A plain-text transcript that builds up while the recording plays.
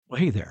Well,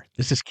 hey there,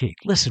 this is Keith.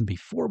 Listen,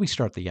 before we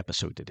start the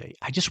episode today,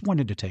 I just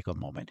wanted to take a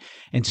moment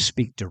and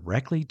speak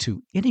directly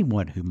to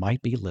anyone who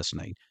might be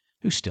listening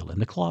who's still in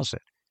the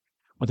closet.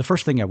 Well, the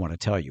first thing I want to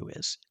tell you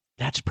is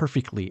that's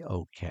perfectly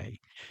okay.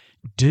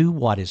 Do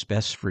what is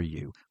best for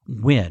you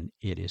when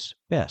it is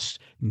best.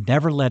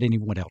 Never let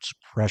anyone else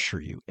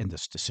pressure you in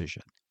this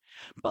decision.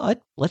 But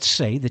let's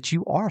say that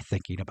you are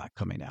thinking about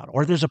coming out,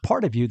 or there's a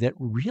part of you that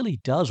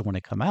really does want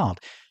to come out,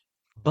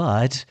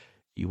 but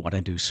you want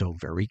to do so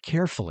very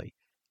carefully,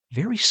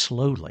 very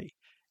slowly,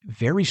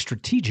 very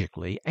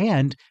strategically,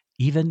 and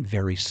even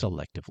very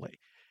selectively.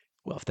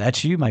 Well, if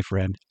that's you, my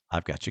friend,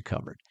 I've got you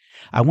covered.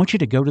 I want you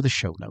to go to the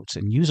show notes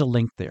and use a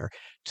link there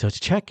to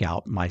check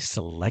out my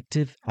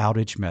Selective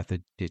Outage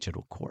Method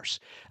digital course.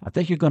 I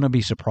think you're going to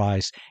be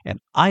surprised, and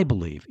I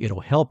believe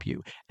it'll help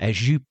you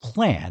as you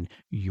plan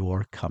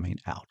your coming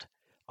out.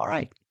 All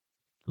right,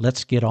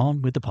 let's get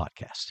on with the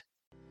podcast.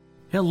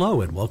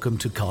 Hello and welcome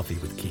to Coffee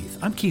with Keith.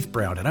 I'm Keith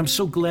Brown, and I'm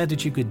so glad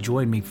that you could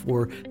join me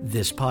for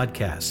this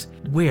podcast,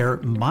 where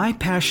my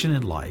passion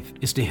in life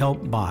is to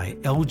help my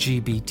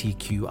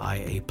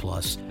LGBTQIA+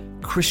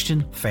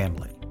 Christian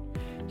family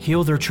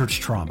heal their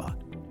church trauma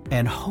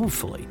and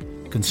hopefully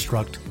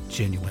construct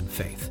genuine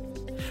faith.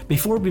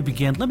 Before we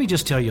begin, let me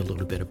just tell you a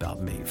little bit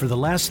about me. For the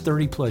last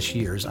 30 plus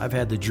years, I've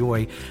had the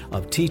joy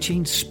of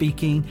teaching,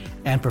 speaking,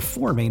 and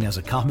performing as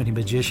a comedy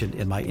magician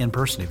in my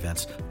in-person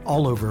events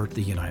all over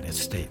the United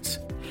States.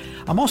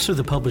 I'm also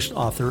the published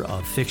author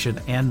of fiction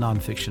and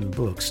nonfiction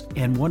books,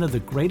 and one of the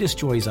greatest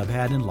joys I've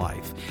had in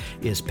life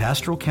is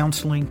pastoral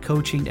counseling,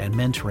 coaching, and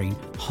mentoring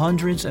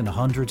hundreds and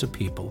hundreds of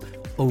people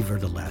over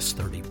the last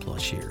 30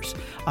 plus years.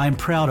 I'm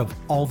proud of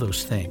all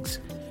those things,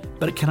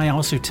 but can I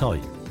also tell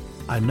you,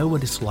 I know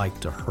what it's like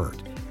to hurt,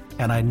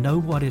 and I know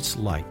what it's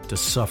like to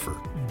suffer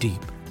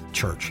deep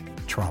church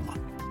trauma,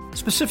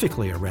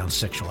 specifically around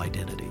sexual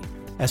identity,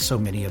 as so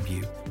many of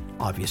you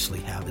obviously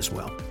have as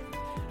well.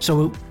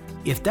 So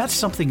if that's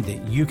something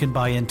that you can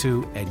buy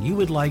into and you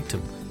would like to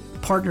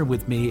partner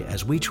with me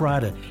as we try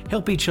to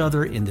help each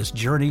other in this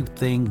journey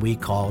thing we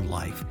call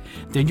life,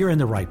 then you're in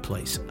the right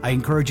place. I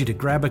encourage you to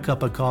grab a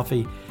cup of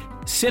coffee,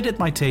 sit at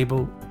my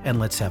table, and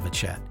let's have a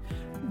chat.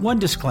 One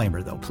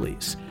disclaimer though,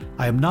 please.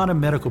 I am not a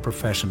medical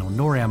professional,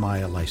 nor am I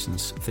a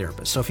licensed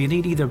therapist. So if you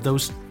need either of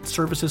those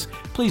services,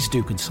 please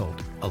do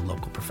consult a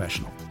local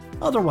professional.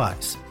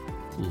 Otherwise,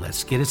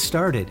 let's get it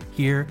started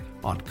here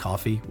on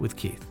Coffee with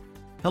Keith.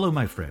 Hello,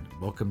 my friend.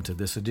 Welcome to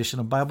this edition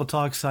of Bible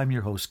Talks. I'm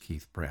your host,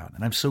 Keith Brown,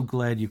 and I'm so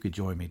glad you could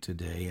join me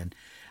today. And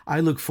I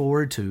look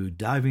forward to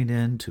diving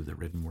into the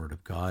written word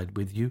of God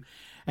with you.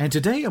 And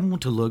today I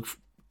want to look,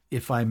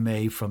 if I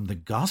may, from the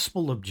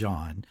Gospel of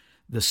John,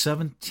 the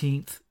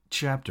 17th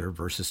chapter,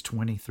 verses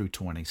 20 through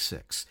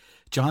 26.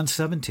 John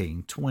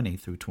 17, 20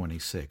 through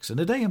 26. And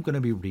today I'm going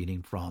to be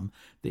reading from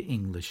the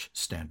English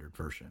Standard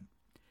Version.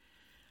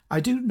 I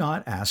do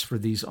not ask for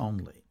these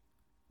only,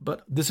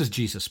 but this is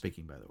Jesus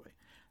speaking, by the way.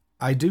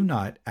 I do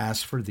not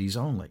ask for these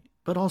only,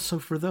 but also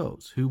for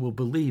those who will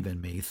believe in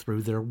me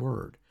through their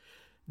word,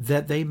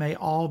 that they may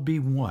all be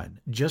one,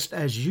 just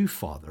as you,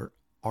 Father,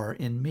 are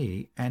in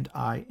me and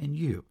I in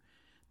you,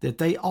 that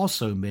they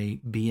also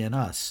may be in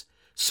us,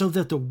 so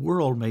that the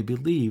world may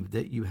believe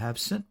that you have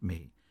sent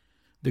me.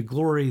 The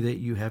glory that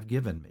you have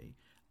given me,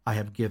 I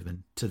have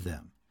given to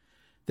them,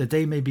 that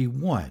they may be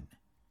one,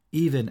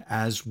 even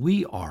as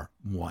we are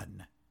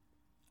one,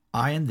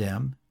 I and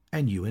them,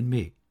 and you and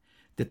me,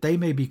 that they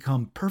may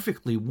become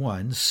perfectly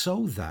one,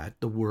 so that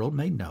the world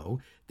may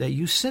know that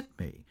you sent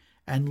me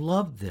and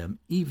loved them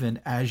even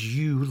as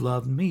you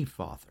loved me,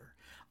 Father.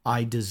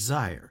 I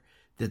desire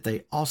that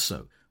they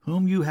also,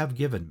 whom you have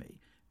given me,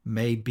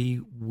 may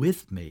be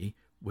with me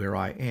where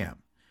I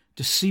am,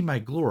 to see my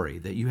glory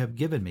that you have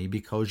given me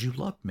because you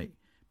loved me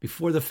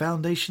before the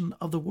foundation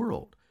of the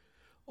world.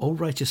 O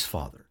righteous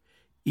Father,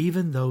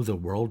 even though the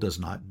world does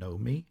not know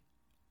me,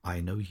 I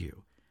know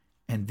you,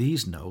 and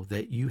these know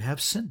that you have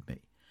sent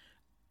me.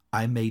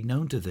 I made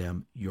known to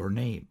them your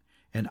name,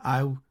 and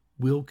I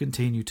will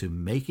continue to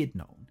make it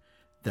known,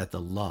 that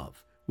the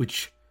love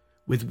with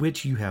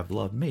which you have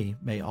loved me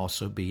may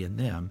also be in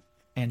them,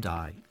 and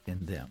I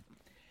in them.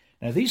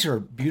 Now, these are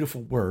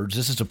beautiful words.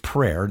 This is a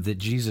prayer that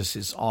Jesus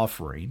is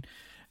offering,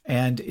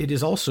 and it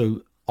is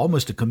also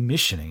almost a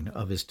commissioning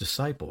of his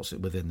disciples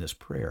within this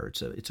prayer.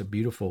 It's a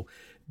beautiful,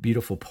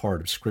 beautiful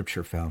part of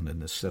Scripture found in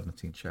the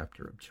 17th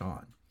chapter of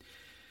John.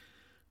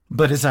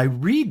 But as I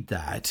read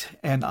that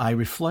and I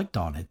reflect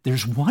on it,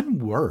 there's one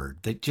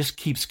word that just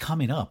keeps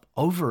coming up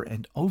over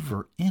and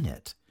over in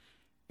it,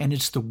 and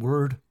it's the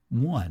word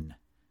one,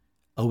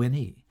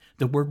 O-N-E,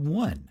 the word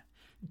one.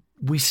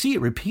 We see it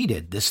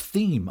repeated, this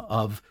theme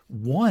of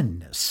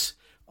oneness,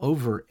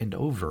 over and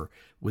over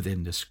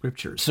within the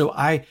Scripture. So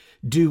I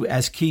do,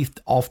 as Keith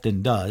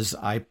often does,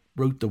 I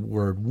wrote the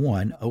word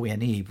one,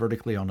 O-N-E,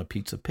 vertically on a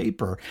piece of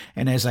paper.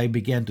 And as I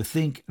began to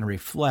think and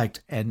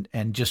reflect and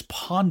just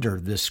ponder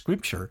this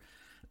Scripture,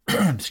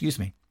 excuse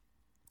me,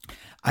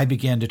 I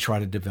began to try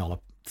to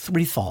develop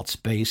three thoughts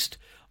based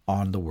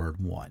on the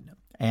word one.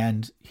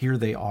 And here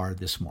they are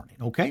this morning.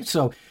 Okay,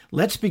 so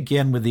let's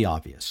begin with the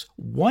obvious.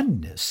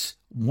 Oneness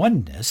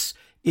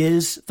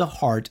is the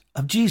heart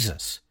of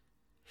Jesus.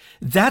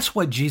 That's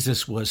what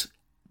Jesus was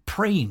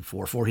praying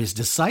for his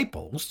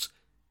disciples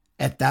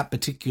at that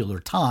particular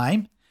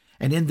time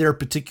and in their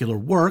particular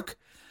work.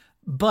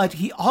 But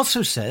he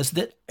also says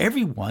that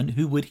everyone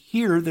who would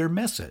hear their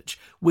message,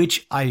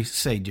 which I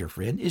say, dear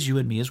friend, is you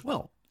and me as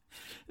well,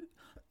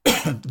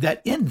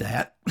 that in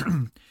that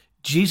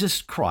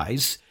Jesus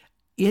cries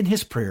in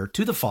his prayer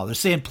to the Father,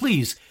 saying,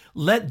 please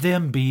let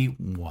them be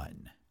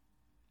one.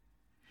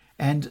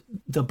 And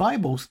the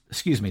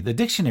the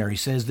dictionary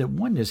says that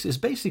oneness is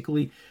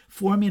basically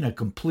forming a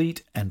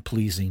complete and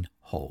pleasing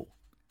whole.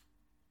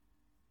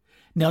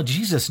 Now,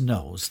 Jesus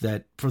knows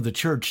that for the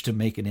church to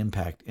make an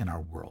impact in our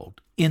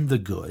world, in the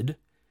good,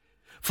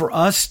 for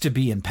us to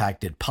be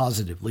impacted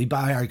positively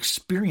by our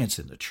experience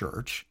in the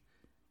church,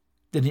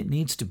 then it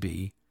needs to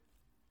be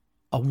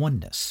a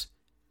oneness.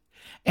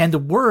 And the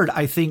word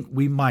I think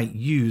we might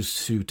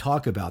use to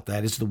talk about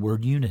that is the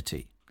word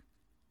unity.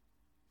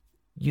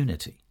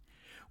 Unity.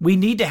 We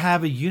need to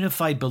have a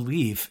unified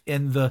belief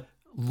in the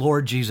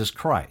Lord Jesus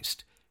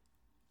Christ.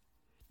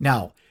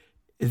 Now,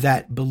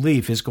 that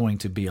belief is going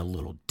to be a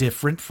little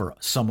different for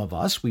some of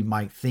us. We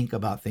might think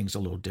about things a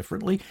little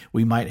differently.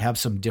 We might have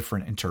some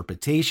different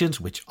interpretations,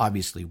 which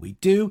obviously we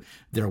do.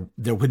 There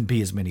wouldn't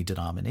be as many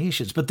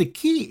denominations. But the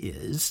key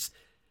is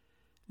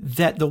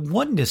that the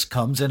oneness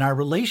comes in our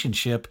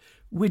relationship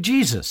with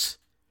Jesus.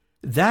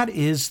 That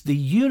is the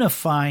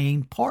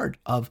unifying part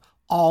of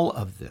all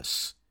of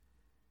this.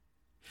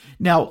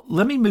 Now,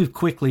 let me move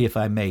quickly, if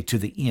I may, to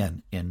the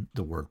N in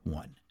the word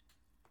one.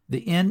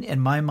 The N,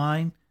 in my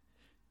mind,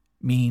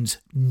 means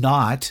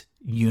not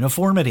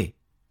uniformity.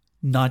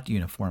 Not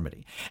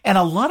uniformity. And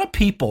a lot of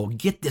people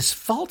get this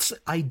false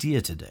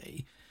idea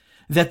today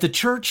that the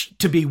church,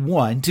 to be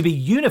one, to be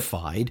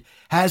unified,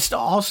 has to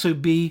also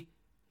be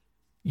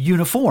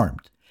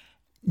uniformed.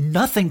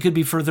 Nothing could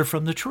be further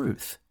from the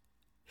truth.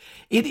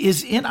 It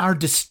is in our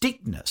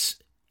distinctness,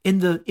 in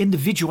the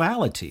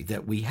individuality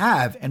that we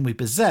have and we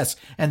possess,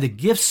 and the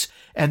gifts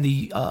and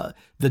the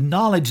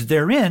knowledge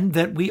therein,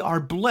 that we are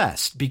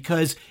blessed,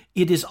 because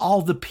it is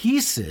all the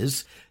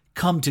pieces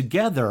come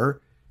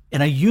together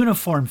in a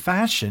uniform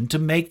fashion to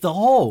make the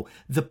whole,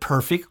 the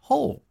perfect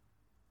whole.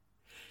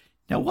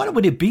 Now, what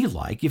would it be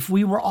like if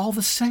we were all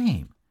the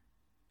same?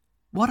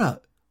 What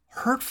a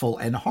hurtful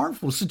and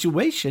harmful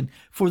situation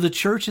for the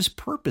church's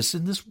purpose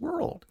in this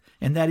world,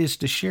 and that is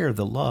to share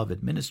the love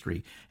and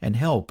ministry and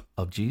help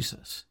of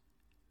Jesus.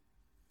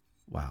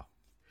 Wow.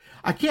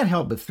 I can't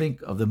help but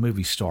think of the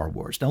movie Star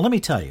Wars. Now, let me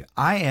tell you,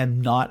 I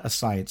am not a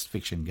science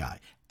fiction guy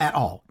at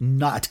all.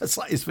 Not a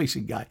science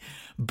fiction guy.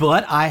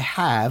 But I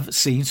have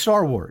seen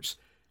Star Wars.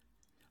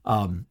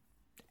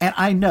 And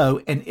I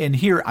know, and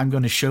here I'm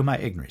going to show my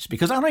ignorance,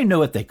 because I don't even know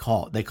what they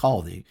call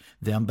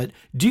them. But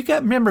do you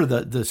remember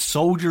the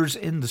soldiers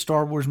in the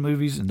Star Wars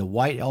movies and the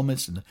white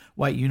helmets and the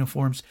white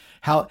uniforms?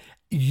 How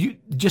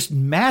just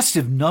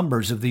massive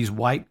numbers of these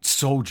white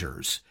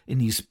soldiers in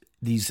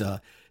these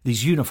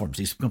uniforms,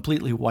 these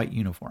completely white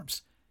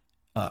uniforms,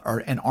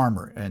 and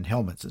armor and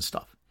helmets and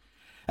stuff.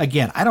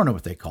 Again, I don't know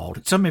what they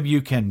called. Some of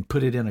you can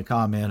put it in a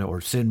comment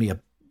or send me a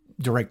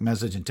direct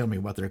message and tell me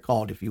what they're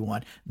called if you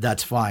want.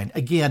 That's fine.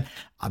 Again,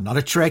 I'm not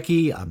a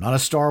Trekkie. I'm not a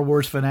Star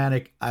Wars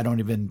fanatic. I'm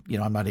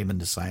not even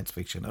into science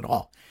fiction at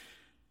all.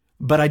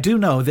 But I do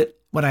know that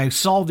when I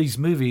saw these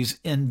movies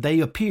and they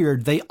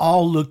appeared, they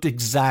all looked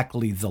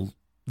exactly the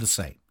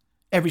same.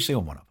 Every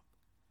single one of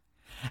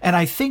them. And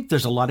I think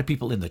there's a lot of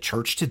people in the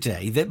church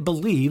today that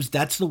believes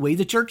that's the way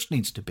the church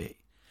needs to be.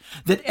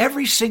 That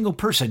every single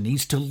person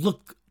needs to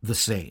look the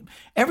same.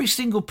 Every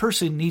single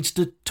person needs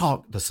to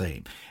talk the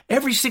same.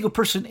 Every single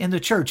person in the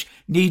church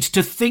needs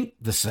to think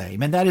the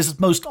same. And that is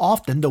most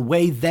often the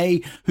way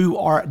they who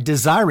are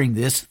desiring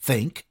this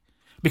think,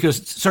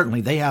 because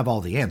certainly they have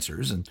all the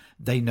answers and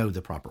they know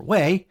the proper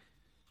way.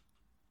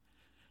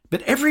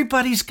 But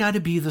everybody's got to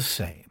be the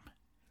same.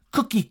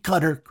 Cookie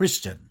cutter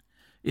Christian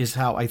is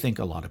how I think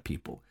a lot of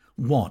people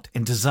want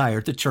and desire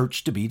the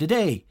church to be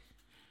today.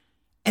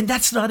 And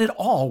that's not at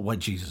all what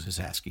Jesus is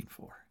asking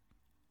for.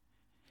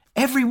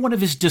 Every one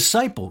of his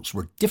disciples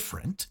were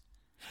different.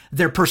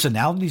 Their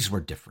personalities were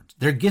different.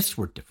 Their gifts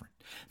were different.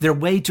 Their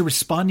way to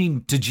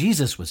responding to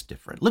Jesus was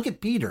different. Look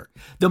at Peter,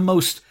 the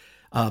most,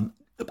 the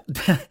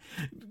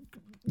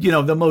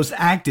most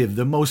active,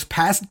 the most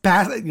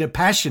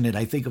passionate,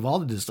 I think, of all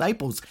the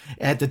disciples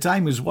at the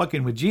time, who was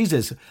walking with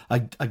Jesus,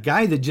 a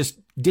guy that just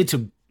did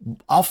some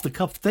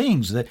off-the-cuff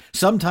things that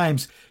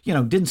sometimes,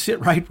 didn't sit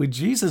right with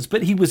Jesus,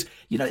 but he was,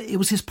 it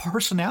was his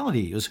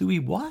personality. It was who he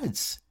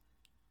was.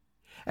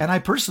 And I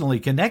personally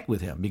connect with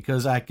him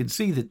because I can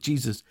see that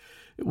Jesus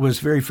was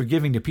very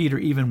forgiving to Peter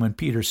even when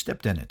Peter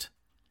stepped in it.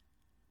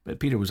 But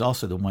Peter was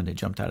also the one that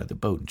jumped out of the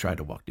boat and tried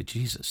to walk to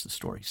Jesus, the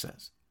story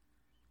says.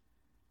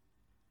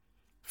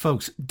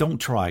 Folks, don't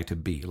try to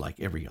be like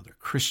every other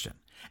Christian,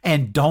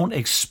 and don't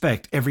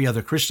expect every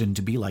other Christian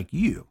to be like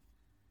you.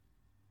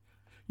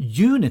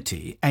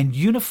 Unity and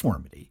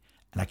uniformity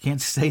and I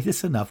can't say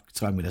this enough,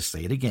 so I'm going to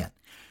say it again.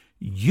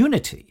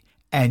 Unity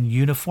and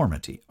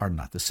uniformity are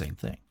not the same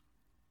thing.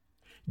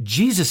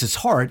 Jesus'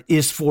 heart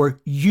is for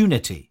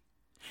unity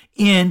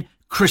in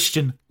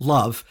Christian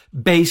love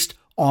based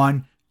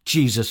on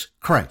Jesus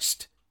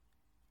Christ.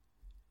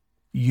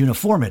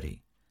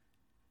 Uniformity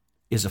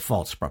is a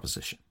false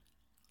proposition.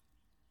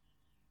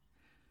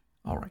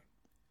 All right.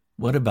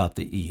 What about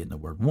the E in the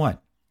word one?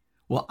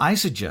 Well, I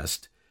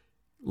suggest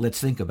let's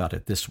think about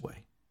it this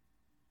way.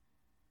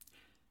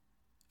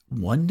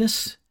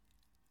 Oneness,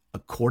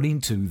 according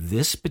to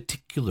this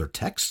particular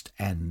text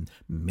and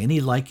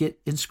many like it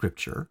in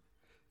Scripture,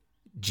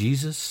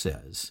 Jesus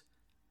says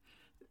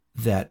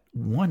that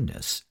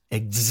oneness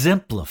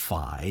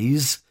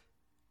exemplifies,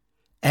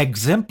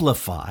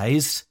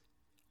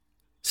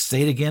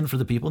 say it again for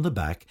the people in the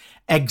back,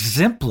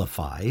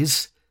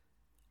 exemplifies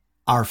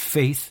our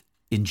faith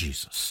in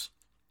Jesus.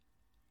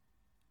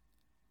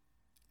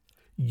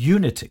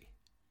 Unity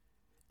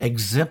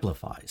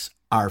exemplifies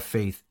our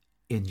faith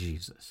in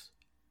Jesus.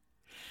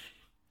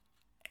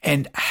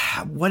 And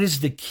what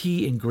is the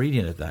key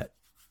ingredient of that?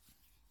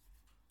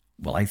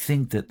 Well, I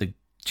think that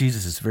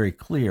Jesus is very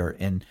clear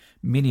in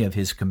many of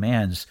his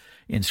commands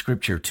in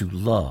Scripture to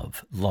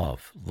love,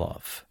 love,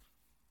 love.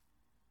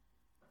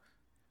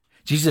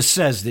 Jesus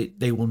says that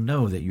they will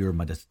know that you're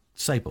my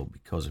disciple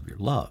because of your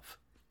love.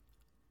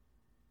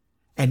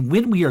 And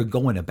when we are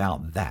going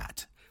about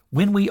that,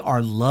 when we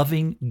are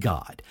loving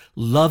God,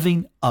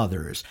 loving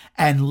others,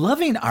 and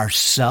loving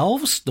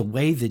ourselves the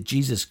way that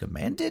Jesus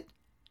commanded,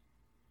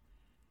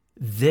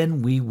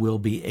 then we will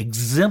be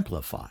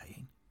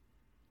exemplifying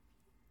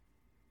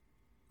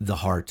the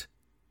heart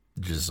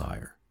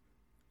desire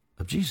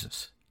of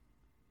Jesus.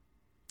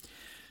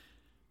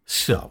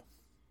 So,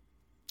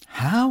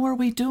 how are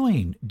we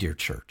doing, dear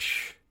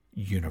church,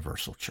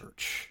 universal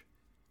church,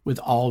 with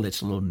all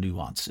its little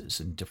nuances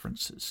and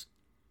differences?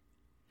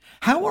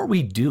 How are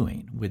we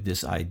doing with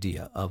this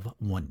idea of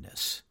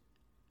oneness?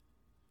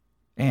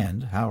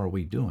 And how are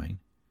we doing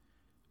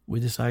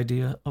with this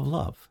idea of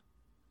love?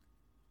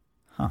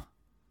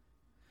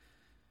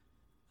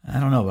 I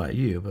don't know about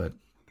you, but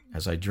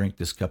as I drink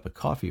this cup of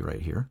coffee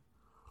right here,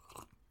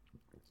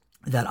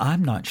 that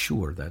I'm not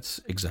sure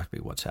that's exactly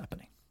what's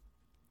happening.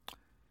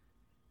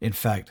 In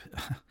fact,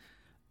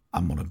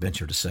 I'm going to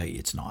venture to say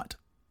it's not.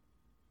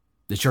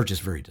 The church is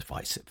very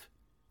divisive.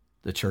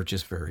 The church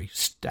is very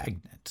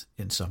stagnant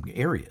in some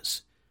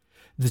areas.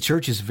 The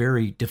church is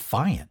very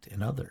defiant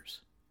in others.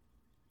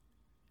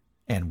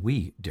 And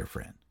we, dear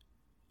friend,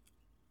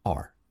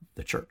 are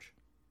the church.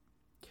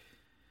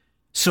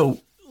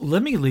 So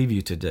let me leave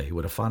you today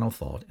with a final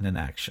thought and an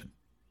action.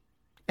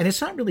 And it's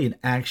not really an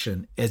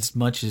action as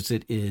much as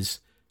it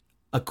is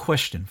a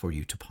question for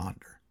you to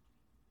ponder.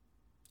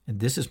 And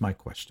this is my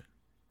question,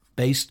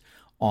 based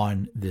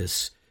on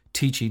this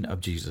teaching of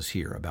Jesus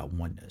here about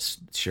oneness,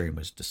 sharing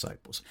with his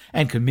disciples,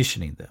 and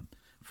commissioning them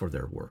for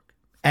their work,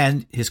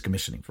 and his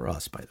commissioning for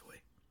us, by the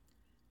way.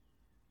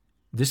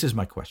 This is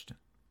my question.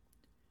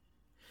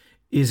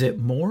 Is it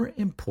more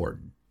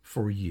important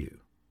for you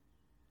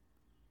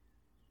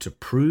to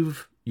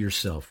prove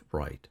yourself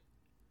right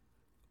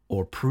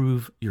or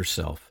prove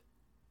yourself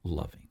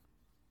loving?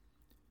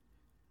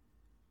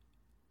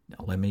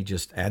 Now, let me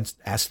just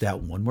ask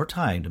that one more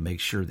time to make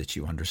sure that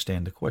you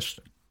understand the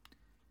question.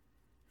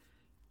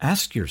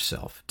 Ask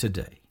yourself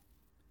today,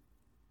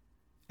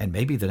 and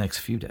maybe the next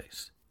few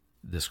days,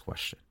 this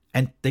question,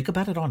 and think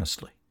about it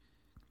honestly.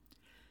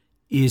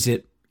 Is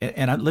it,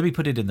 and let me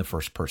put it in the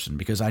first person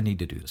because I need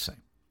to do the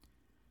same.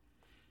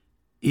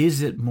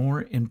 Is it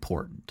more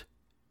important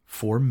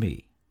for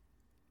me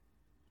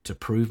to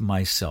prove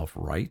myself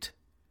right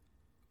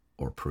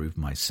or prove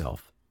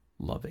myself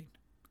loving?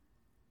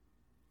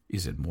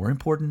 Is it more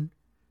important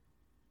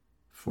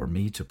for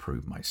me to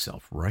prove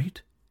myself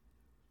right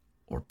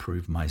or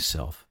prove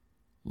myself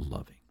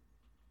loving?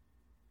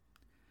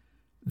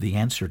 The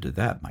answer to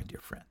that, my dear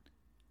friend,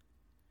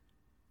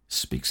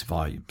 speaks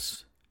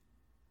volumes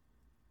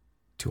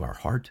to our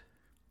heart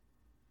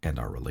and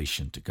our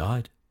relation to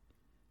God,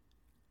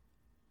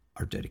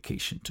 our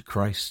dedication to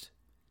Christ,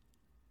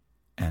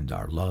 and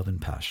our love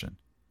and passion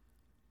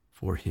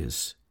for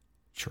his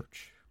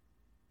church.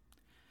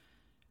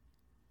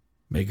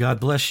 May God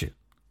bless you,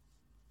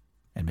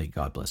 and may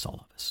God bless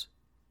all of us.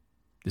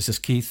 This is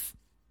Keith.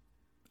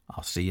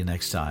 I'll see you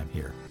next time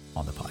here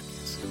on the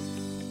podcast.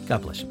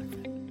 God bless you.